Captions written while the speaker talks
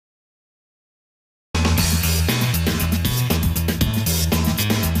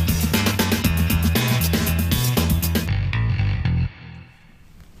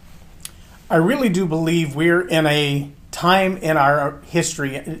I really do believe we're in a time in our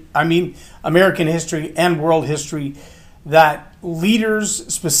history, American history and world history, that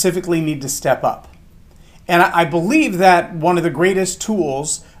leaders specifically need to step up. And I believe that one of the greatest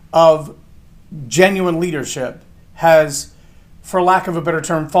tools of genuine leadership has, for lack of a better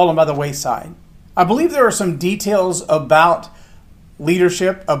term, fallen by the wayside. I believe there are some details about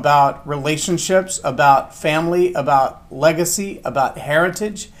leadership, about relationships, about family, about legacy, about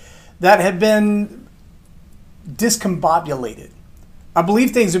heritage that have been discombobulated. I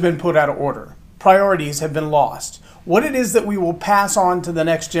believe things have been put out of order. Priorities have been lost. What it is that we will pass on to the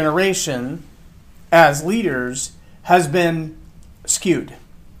next generation as leaders has been skewed.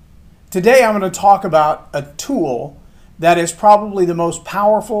 Today I'm going to talk about a tool that is probably the most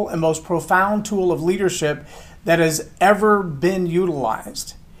powerful and most profound tool of leadership that has ever been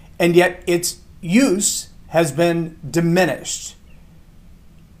utilized. And yet its use has been diminished.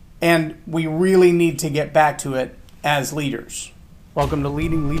 And we really need to get back to it as leaders. Welcome to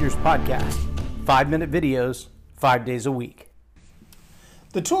Leading Leaders Podcast. 5-minute videos, 5 days a week.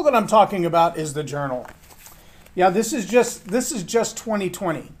 The tool that I'm talking about is the journal. Yeah, this is just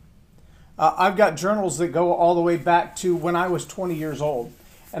 2020. I've got journals that go all the way back to when I was 20 years old.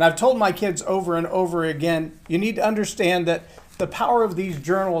 And I've told my kids over and over again, you need to understand that the power of these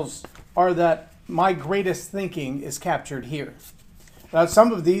journals are that my greatest thinking is captured here. Now,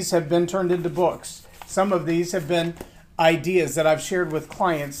 some of these have been turned into books. Some of these have been ideas that I've shared with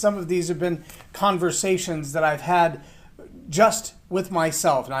clients. Some of these have been conversations that I've had just with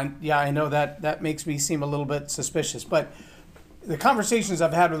myself. And I know that makes me seem a little bit suspicious, but the conversations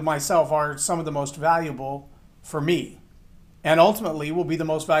I've had with myself are some of the most valuable for me, and ultimately will be the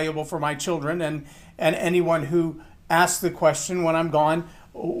most valuable for my children and anyone who asks the question when I'm gone,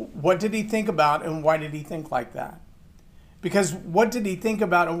 what did he think about and why did he think like that? Because what did he think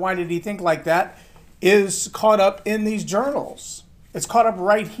about and why did he think like that is caught up in these journals. It's caught up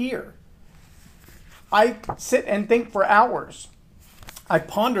right here. I sit and think for hours. I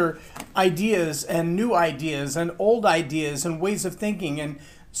ponder ideas and new ideas and old ideas and ways of thinking and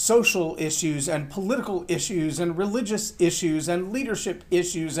social issues and political issues and religious issues and leadership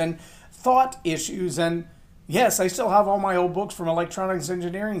issues and thought issues. And yes, I still have all my old books from electronics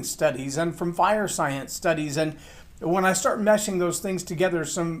engineering studies and from fire science studies. And when I start meshing those things together,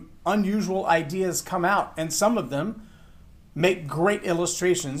 some unusual ideas come out, and some of them make great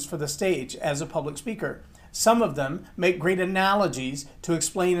illustrations for the stage as a public speaker. Some of them make great analogies to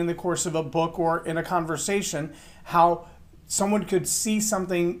explain in the course of a book or in a conversation how someone could see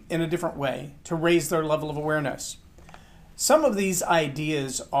something in a different way to raise their level of awareness. Some of these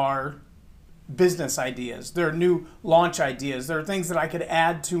ideas are business ideas. They're new launch ideas. There are things that I could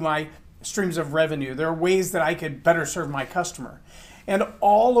add to my streams of revenue. There are ways that I could better serve my customer. And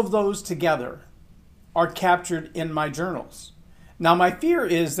all of those together are captured in my journals. Now, my fear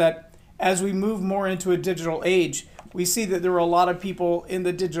is that as we move more into a digital age, we see that there are a lot of people in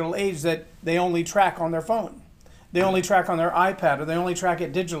the digital age that they only track on their phone. They only track on their iPad, or they only track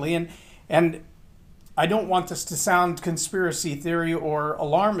it digitally. And I don't want this to sound conspiracy theory or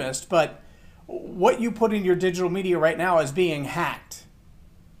alarmist, but what you put in your digital media right now is being hacked.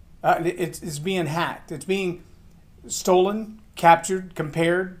 It's being hacked. It's being stolen, captured,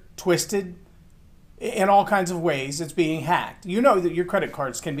 compared, twisted, in all kinds of ways. It's being hacked. You know that your credit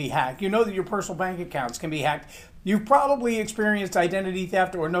cards can be hacked. You know that your personal bank accounts can be hacked. You've probably experienced identity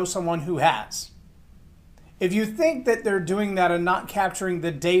theft or know someone who has. If you think that they're doing that and not capturing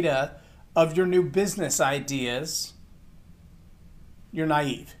the data of your new business ideas, you're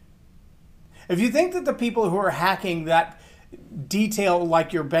naive. If you think that the people who are hacking that detail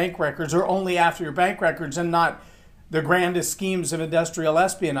like your bank records are only after your bank records and not the grandest schemes of industrial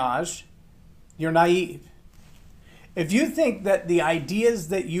espionage, you're naive. If you think that the ideas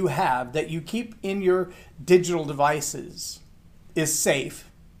that you have, that you keep in your digital devices, is safe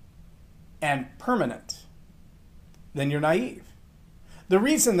and permanent, then you're naive. The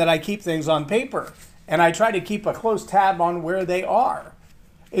reason that I keep things on paper and I try to keep a close tab on where they are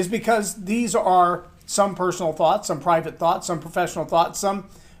is because these are some personal thoughts, some private thoughts, some professional thoughts, some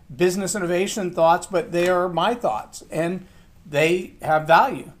business innovation thoughts, but they are my thoughts and they have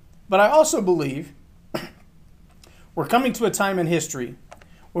value. But I also believe we're coming to a time in history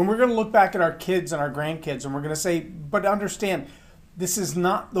when we're going to look back at our kids and our grandkids and we're going to say, but understand, this is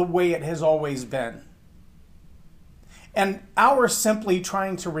not the way it has always been. And our simply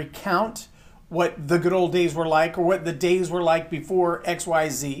trying to recount what the good old days were like or what the days were like before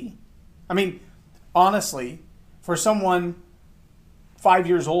XYZ. I mean, honestly, for someone 5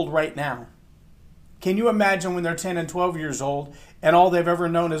 years old right now, Can you imagine when they're 10 and 12 years old and all they've ever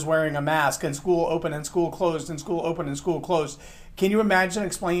known is wearing a mask and school open and school closed and school open and school closed? Can you imagine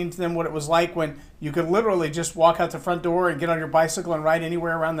explaining to them what it was like when you could literally just walk out the front door and get on your bicycle and ride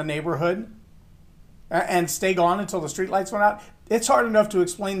anywhere around the neighborhood and stay gone until the streetlights went out? It's hard enough to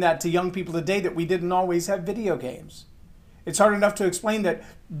explain that to young people today that we didn't always have video games. It's hard enough to explain that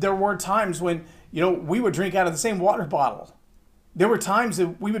there were times when, we would drink out of the same water bottle. There were times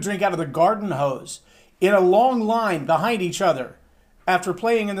that we would drink out of the garden hose in a long line behind each other after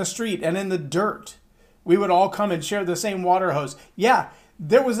playing in the street and in the dirt. We would all come and share the same water hose. Yeah,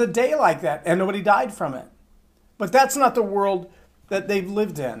 there was a day like that and nobody died from it. But that's not the world that they've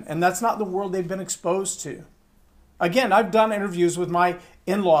lived in, and that's not the world they've been exposed to. Again, I've done interviews with my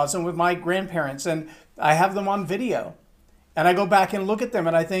in-laws and with my grandparents, and I have them on video. And I go back and look at them,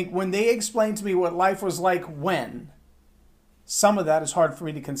 and I think when they explain to me what life was like when, some of that is hard for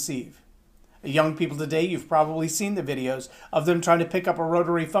me to conceive. Young people today, you've probably seen the videos of them trying to pick up a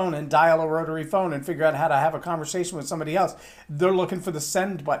rotary phone and dial a rotary phone and figure out how to have a conversation with somebody else. They're looking for the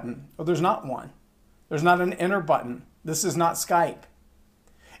send button. Well, there's not one. There's not an enter button. This is not Skype.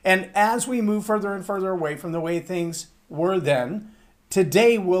 And as we move further and further away from the way things were then,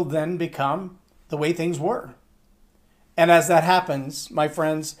 today will then become the way things were. And as that happens, my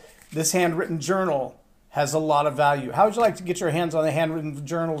friends, this handwritten journal has a lot of value. How would you like to get your hands on the handwritten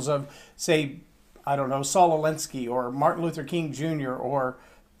journals of, say, I don't know, Saul Alinsky or Martin Luther King Jr. or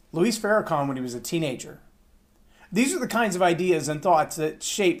Louis Farrakhan when he was a teenager? These are the kinds of ideas and thoughts that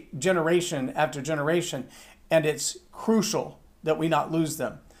shape generation after generation, and it's crucial that we not lose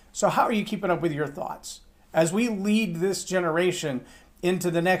them. So how are you keeping up with your thoughts? As we lead this generation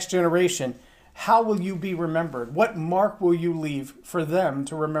into the next generation, how will you be remembered? What mark will you leave for them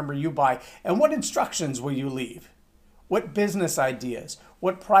to remember you by? And what instructions will you leave? What business ideas?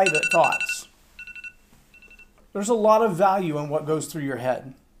 What private thoughts? There's a lot of value in what goes through your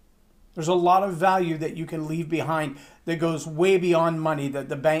head. There's a lot of value that you can leave behind that goes way beyond money that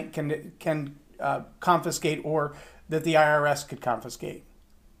the bank can confiscate or that the IRS could confiscate.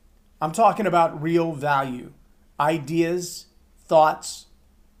 I'm talking about real value, ideas, thoughts,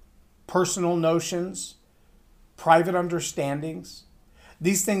 personal notions, private understandings.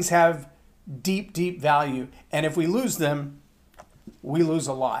 These things have deep, deep value. And if we lose them, we lose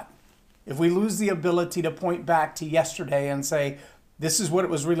a lot. If we lose the ability to point back to yesterday and say, this is what it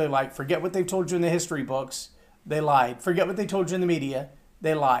was really like. Forget what they've told you in the history books. They lied. Forget what they told you in the media.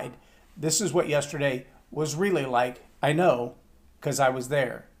 They lied. This is what yesterday was really like. I know because I was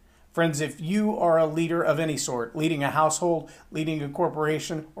there. Friends, if you are a leader of any sort, leading a household, leading a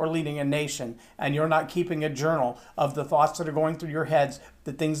corporation, or leading a nation, and you're not keeping a journal of the thoughts that are going through your heads,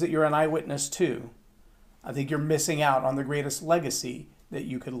 the things that you're an eyewitness to, I think you're missing out on the greatest legacy that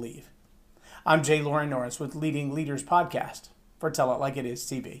you could leave. I'm J. Loren Norris with Leading Leaders Podcast for Tell It Like It Is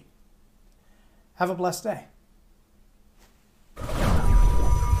TV. Have a blessed day.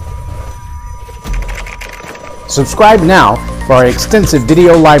 Subscribe now for our extensive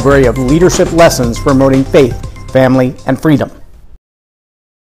video library of leadership lessons promoting faith, family, and freedom.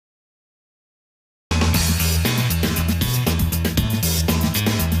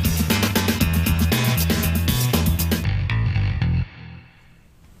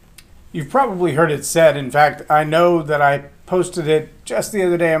 You've probably heard it said, in fact, I know that I posted it just the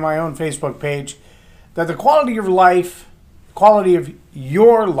other day on my own Facebook page, that the quality of life, quality of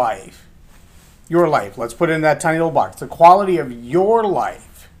your life, let's put it in that tiny little box, the quality of your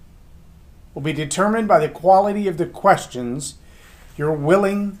life will be determined by the quality of the questions you're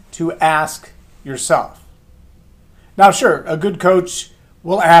willing to ask yourself. Now, sure, a good coach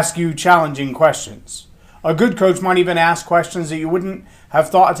will ask you challenging questions. A good coach might even ask questions that you wouldn't have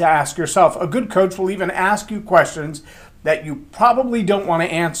thought to ask yourself. A good coach will even ask you questions that you probably don't want to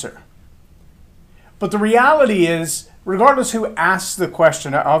answer. But the reality is, regardless who asks the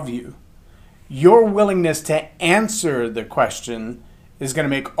question of you, your willingness to answer the question is going to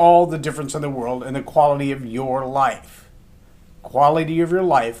make all the difference in the world in the quality of your life. Quality of your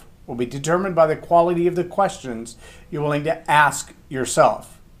life will be determined by the quality of the questions you're willing to ask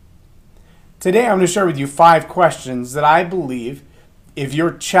yourself. Today I'm going to share with you 5 questions that I believe if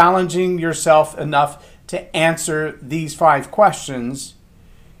you're challenging yourself enough to answer these 5 questions,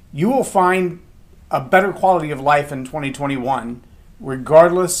 you will find a better quality of life in 2021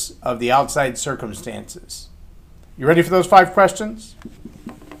 regardless of the outside circumstances. You ready for those 5 questions?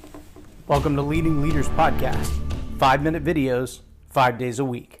 Welcome to Leading Leaders Podcast. 5-minute videos, 5 days a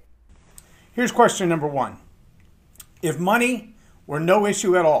week. Here's question number 1. If money were no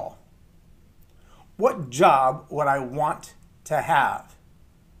issue at all, what job would I want to have?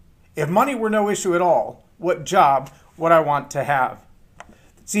 If money were no issue at all, what job would I want to have?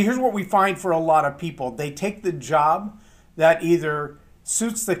 See, here's what we find for a lot of people. They take the job that either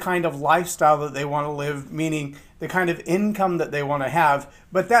suits the kind of lifestyle that they want to live, meaning the kind of income that they want to have,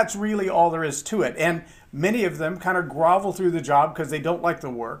 but that's really all there is to it. And many of them kind of grovel through the job because they don't like the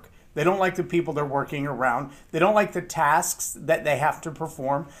work. They don't like the people they're working around. They don't like the tasks that they have to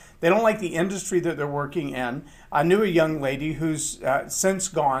perform. They don't like the industry that they're working in. I knew a young lady who's since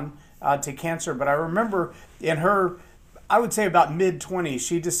gone to cancer, but I remember in her, I would say about mid-20s,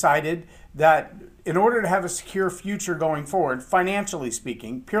 she decided that in order to have a secure future going forward, financially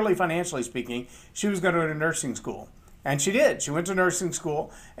speaking, purely financially speaking, she was going to go to nursing school. And she did. She went to nursing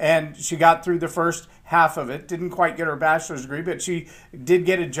school and she got through the first half of it. Didn't quite get her bachelor's degree, but she did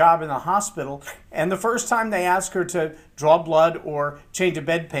get a job in the hospital. And the first time they asked her to draw blood or change a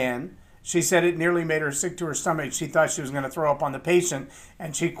bedpan, she said it nearly made her sick to her stomach. She thought she was going to throw up on the patient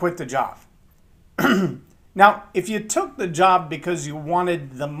and she quit the job. Now, if you took the job because you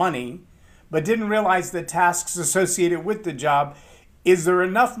wanted the money, but didn't realize the tasks associated with the job, is there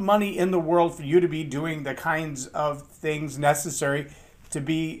enough money in the world for you to be doing the kinds of things necessary to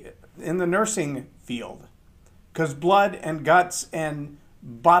be in the nursing field? Because blood and guts and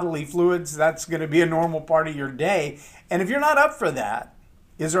bodily fluids, that's going to be a normal part of your day. And if you're not up for that,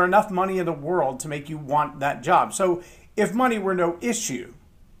 is there enough money in the world to make you want that job? So if money were no issue,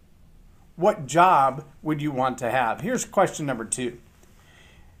 what job would you want to have? Here's question number 2.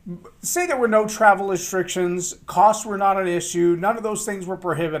 Say there were no travel restrictions, costs were not an issue, none of those things were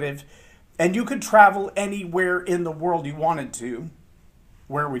prohibitive, and you could travel anywhere in the world you wanted to.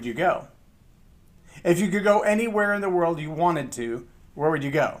 Where would you go? If you could go anywhere in the world you wanted to, where would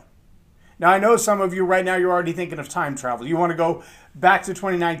you go? Now, I know some of you right now, you're already thinking of time travel. You want to go back to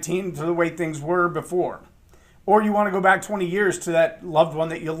 2019 to the way things were before. Or you want to go back 20 years to that loved one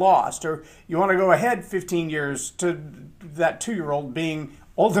that you lost. Or you want to go ahead 15 years to that 2-year-old being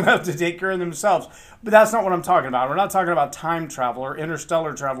old enough to take care of themselves. But that's not what I'm talking about. We're not talking about time travel or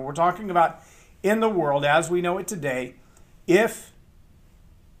interstellar travel. We're talking about in the world as we know it today, if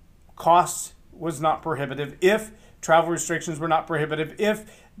cost was not prohibitive, if travel restrictions were not prohibitive,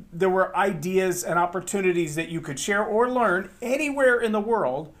 if there were ideas and opportunities that you could share or learn anywhere in the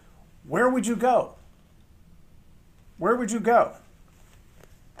world, where would you go? Where would you go?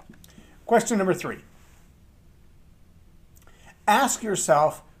 Question number 3. Ask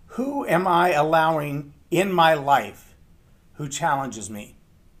yourself, who am I allowing in my life who challenges me?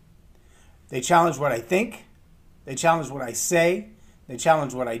 They challenge what I think. They challenge what I say. They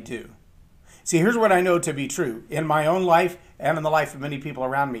challenge what I do. See, here's what I know to be true in my own life and in the life of many people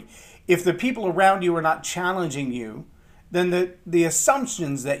around me. If the people around you are not challenging you, then the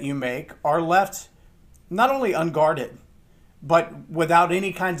assumptions that you make are left not only unguarded, but without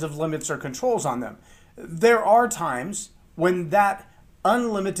any kinds of limits or controls on them. There are times when that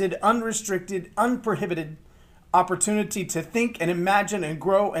unlimited, unrestricted, unprohibited opportunity to think and imagine and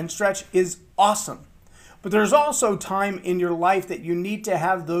grow and stretch is awesome. But there's also time in your life that you need to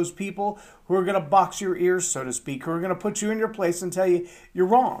have those people who are going to box your ears, so to speak, who are going to put you in your place and tell you you're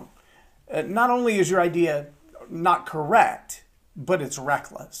wrong. Not only is your idea not correct, but it's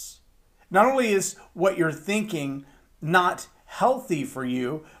reckless. Not only is what you're thinking not healthy for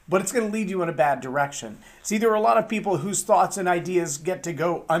you, but it's going to lead you in a bad direction. See, there are a lot of people whose thoughts and ideas get to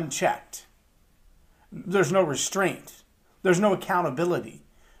go unchecked. There's no restraint. There's no accountability.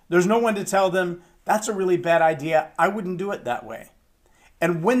 There's no one to tell them, that's a really bad idea. I wouldn't do it that way.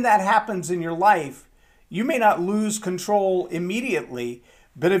 And when that happens in your life, you may not lose control immediately,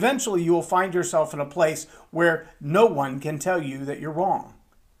 but eventually you will find yourself in a place where no one can tell you that you're wrong.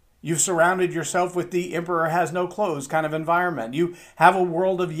 You've surrounded yourself with the emperor has no clothes kind of environment. You have a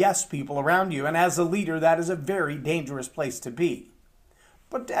world of yes people around you. And as a leader, that is a very dangerous place to be.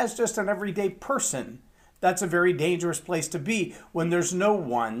 But as just an everyday person, that's a very dangerous place to be when there's no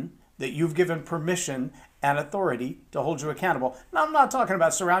one that you've given permission and authority to hold you accountable. Now, I'm not talking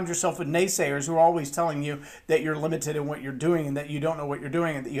about surround yourself with naysayers who are always telling you that you're limited in what you're doing and that you don't know what you're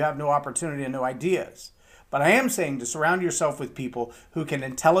doing and that you have no opportunity and no ideas. But I am saying to surround yourself with people who can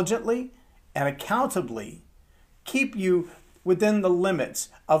intelligently and accountably keep you within the limits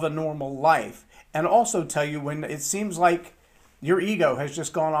of a normal life and also tell you when it seems like your ego has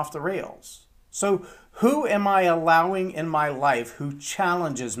just gone off the rails. So who am I allowing in my life who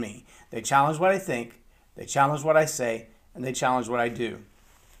challenges me? They challenge what I think, they challenge what I say, and they challenge what I do.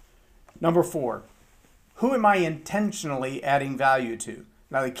 Number 4, who am I intentionally adding value to?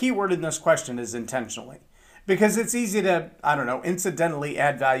 Now, the key word in this question is intentionally. Because it's easy to, incidentally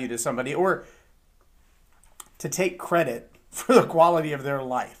add value to somebody or to take credit for the quality of their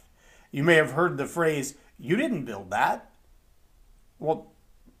life. You may have heard the phrase, "You didn't build that." Well,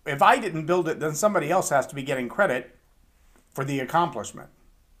 if I didn't build it, then somebody else has to be getting credit for the accomplishment.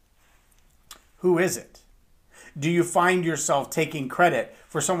 Who is it? Do you find yourself taking credit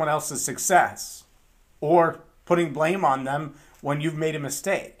for someone else's success or putting blame on them when you've made a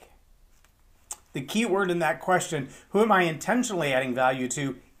mistake? The key word in that question, who am I intentionally adding value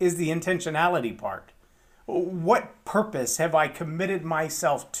to, is the intentionality part. What purpose have I committed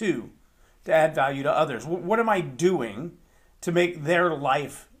myself to add value to others? What am I doing to make their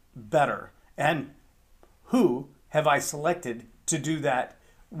life better? And who have I selected to do that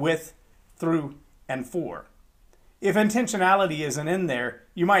with, through, and for? If intentionality isn't in there,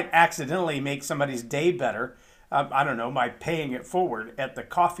 you might accidentally make somebody's day better, I don't know, by paying it forward at the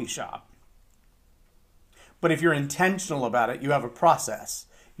coffee shop. But if you're intentional about it, you have a process,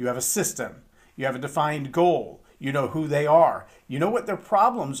 you have a system, you have a defined goal, you know who they are, you know what their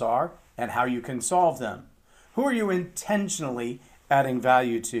problems are, and how you can solve them. Who are you intentionally adding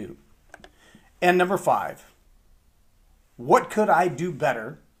value to? And number 5, what could I do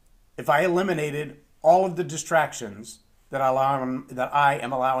better if I eliminated all of the distractions that I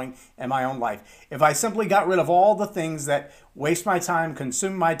am allowing in my own life? If I simply got rid of all the things that waste my time,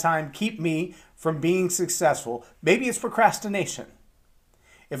 consume my time, keep me from being successful, maybe it's procrastination.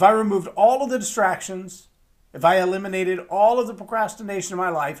 If I removed all of the distractions, if I eliminated all of the procrastination in my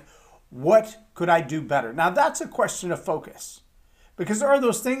life, what could I do better? Now that's a question of focus, because there are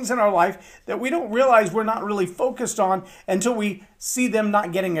those things in our life that we don't realize we're not really focused on until we see them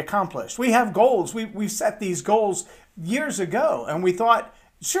not getting accomplished. We have goals. We've set these goals years ago, and we thought,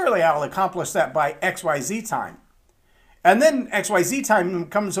 surely I'll accomplish that by XYZ time. And then XYZ time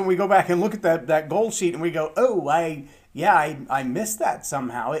comes and we go back and look at that goal sheet and we go, oh, I missed that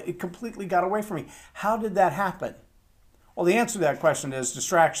somehow. It completely got away from me. How did that happen? Well, the answer to that question is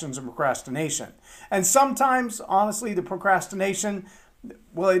distractions and procrastination. And sometimes, honestly, the procrastination,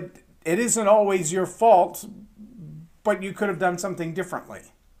 well, it isn't always your fault, but you could have done something differently.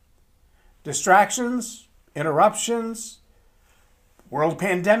 Distractions, interruptions, world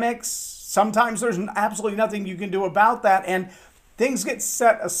pandemics, sometimes there's absolutely nothing you can do about that, and things get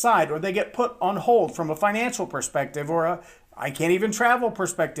set aside or they get put on hold from a financial perspective or I can't even travel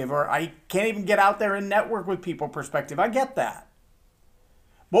perspective, or I can't even get out there and network with people perspective. I get that.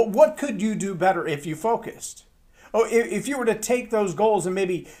 But what could you do better if you focused? Oh, if you were to take those goals and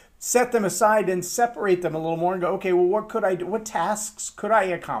maybe set them aside and separate them a little more and go, okay, well, what could I do? What tasks could I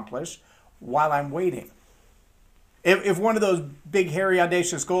accomplish while I'm waiting? If one of those big, hairy,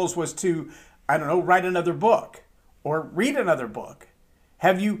 audacious goals was to, I don't know, write another book or read another book,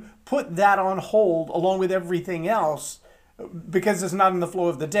 have you put that on hold along with everything else because it's not in the flow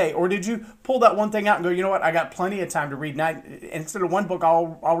of the day? Or did you pull that one thing out and go, you know what, I got plenty of time to read. Instead of one book,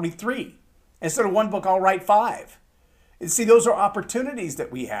 I'll read 3. Instead of one book, I'll write 5. And see, those are opportunities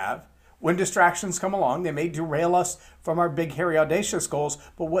that we have when distractions come along. They may derail us from our big, hairy, audacious goals,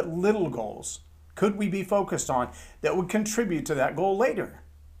 but what little goals could we be focused on that would contribute to that goal later?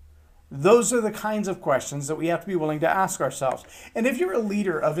 Those are the kinds of questions that we have to be willing to ask ourselves. And if you're a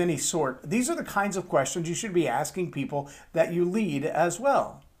leader of any sort, these are the kinds of questions you should be asking people that you lead as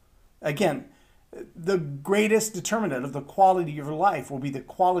well. Again, the greatest determinant of the quality of your life will be the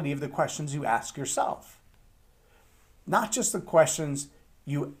quality of the questions you ask yourself. Not just the questions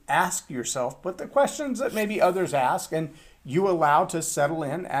you ask yourself, but the questions that maybe others ask and you allow to settle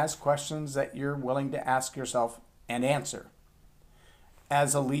in as questions that you're willing to ask yourself and answer.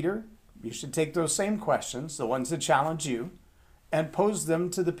 As a leader, you should take those same questions, the ones that challenge you, and pose them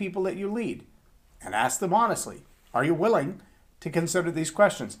to the people that you lead. And ask them honestly, are you willing to consider these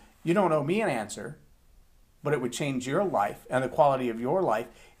questions? You don't owe me an answer, but it would change your life and the quality of your life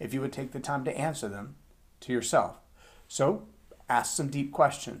if you would take the time to answer them to yourself. So ask some deep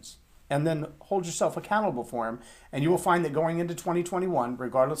questions and then hold yourself accountable for them. And you will find that going into 2021,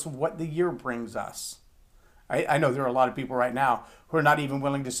 regardless of what the year brings us, I know there are a lot of people right now who are not even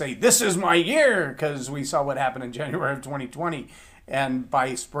willing to say, this is my year, because we saw what happened in January of 2020. And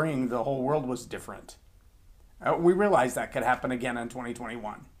by spring, the whole world was different. We realize that could happen again in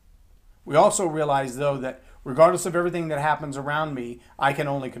 2021. We also realize, though, that regardless of everything that happens around me, I can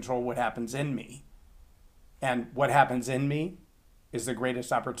only control what happens in me. And what happens in me is the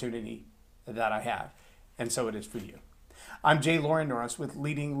greatest opportunity that I have. And so it is for you. I'm Jay Loren Norris with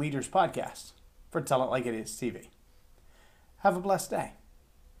Leading Leaders Podcast for Tell It Like It Is TV. Have a blessed day.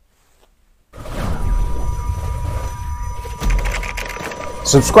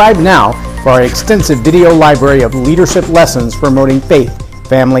 Subscribe now for our extensive video library of leadership lessons promoting faith,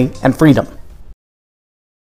 family, and freedom.